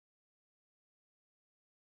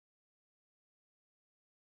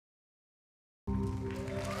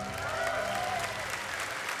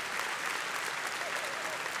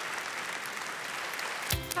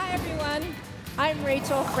I'm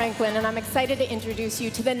Rachel Franklin, and I'm excited to introduce you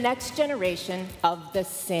to the next generation of The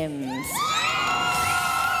Sims.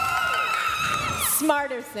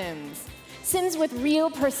 Smarter Sims. Sims with real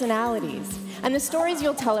personalities. And the stories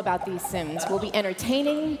you'll tell about these Sims will be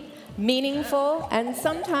entertaining, meaningful, and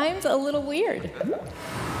sometimes a little weird.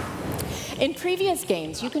 In previous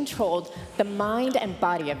games, you controlled the mind and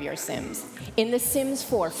body of your Sims. In The Sims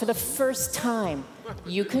 4, for the first time,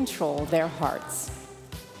 you control their hearts.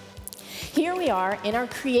 Here we are in our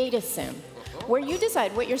Create a Sim, where you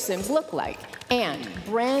decide what your Sims look like, and,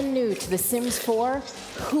 brand new to The Sims 4,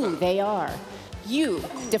 who they are. You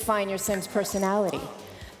define your Sims' personality.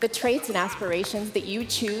 The traits and aspirations that you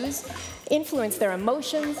choose influence their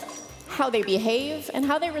emotions, how they behave, and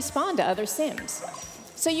how they respond to other Sims.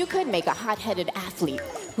 So you could make a hot-headed athlete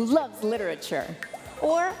who loves literature,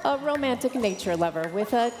 or a romantic nature lover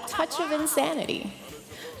with a touch of insanity.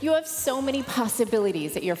 You have so many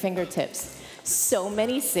possibilities at your fingertips, so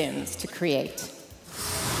many Sims to create.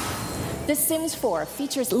 The Sims 4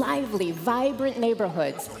 features lively, vibrant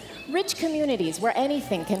neighborhoods, rich communities where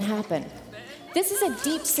anything can happen. This is a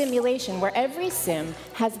deep simulation where every Sim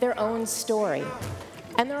has their own story,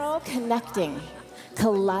 and they're all connecting,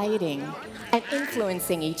 colliding, and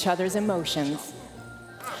influencing each other's emotions.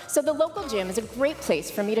 So the local gym is a great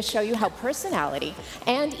place for me to show you how personality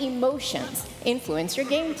and emotions influence your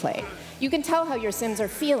gameplay. You can tell how your Sims are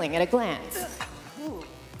feeling at a glance.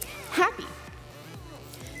 Happy.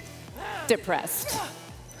 Depressed.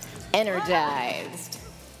 Energized.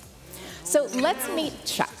 So let's meet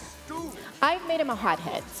Chuck. I've made him a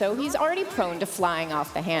hothead, so he's already prone to flying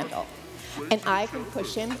off the handle. And I can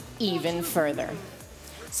push him even further.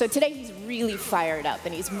 So today he's really fired up,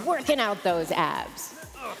 and he's working out those abs.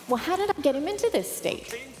 Well, how did I get him into this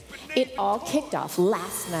state? It all kicked off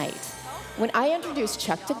last night when I introduced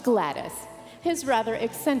Chuck to Gladys, his rather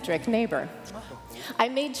eccentric neighbor. I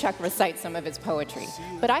made Chuck recite some of his poetry,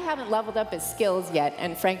 but I haven't leveled up his skills yet,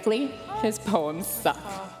 and frankly, his poems suck.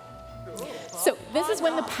 So this is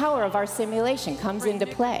when the power of our simulation comes into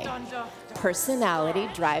play. Personality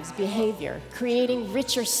drives behavior, creating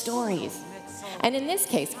richer stories. And in this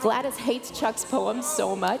case, Gladys hates Chuck's poems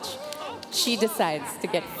so much, she decides to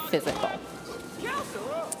get physical.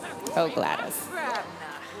 Oh, Gladys.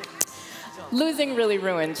 Losing really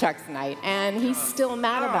ruined Chuck's night, and he's still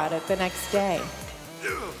mad about it the next day.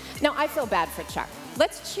 Now, I feel bad for Chuck.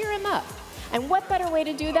 Let's cheer him up. And what better way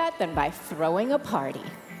to do that than by throwing a party?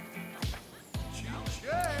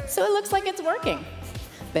 So it looks like it's working.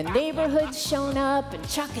 The neighborhood's shown up, and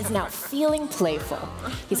Chuck is now feeling playful.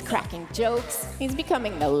 He's cracking jokes. He's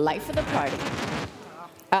becoming the life of the party.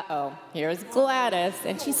 Uh-oh, here's Gladys,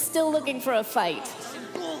 and she's still looking for a fight.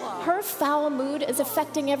 Her foul mood is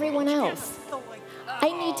affecting everyone else.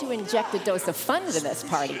 I need to inject a dose of fun into this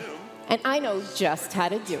party, and I know just how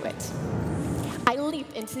to do it. I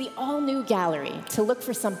leap into the all-new gallery to look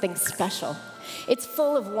for something special. It's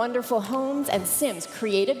full of wonderful homes and Sims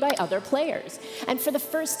created by other players. And for the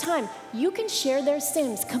first time, you can share their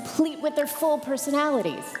Sims complete with their full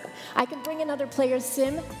personalities. I can bring another player's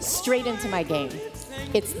Sim straight into my game.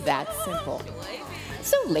 It's that simple.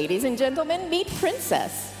 So ladies and gentlemen, meet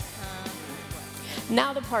Princess.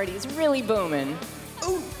 Now the party's really booming.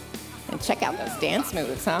 And check out those dance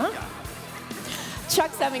moves, huh?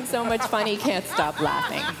 Chuck's having so much fun he can't stop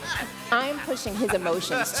laughing. I'm pushing his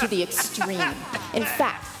emotions to the extreme. In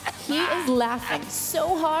fact, he is laughing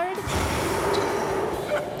so hard,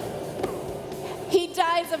 he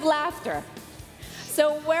dies of laughter.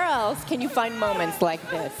 So where else can you find moments like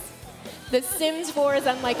this? The Sims 4 is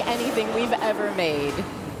unlike anything we've ever made.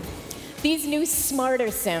 These new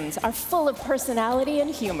smarter Sims are full of personality and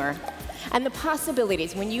humor, and the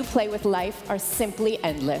possibilities when you play with life are simply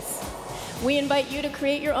endless. We invite you to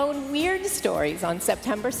create your own weird stories on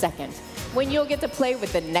September 2nd, when you'll get to play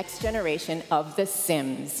with the next generation of The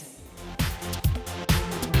Sims.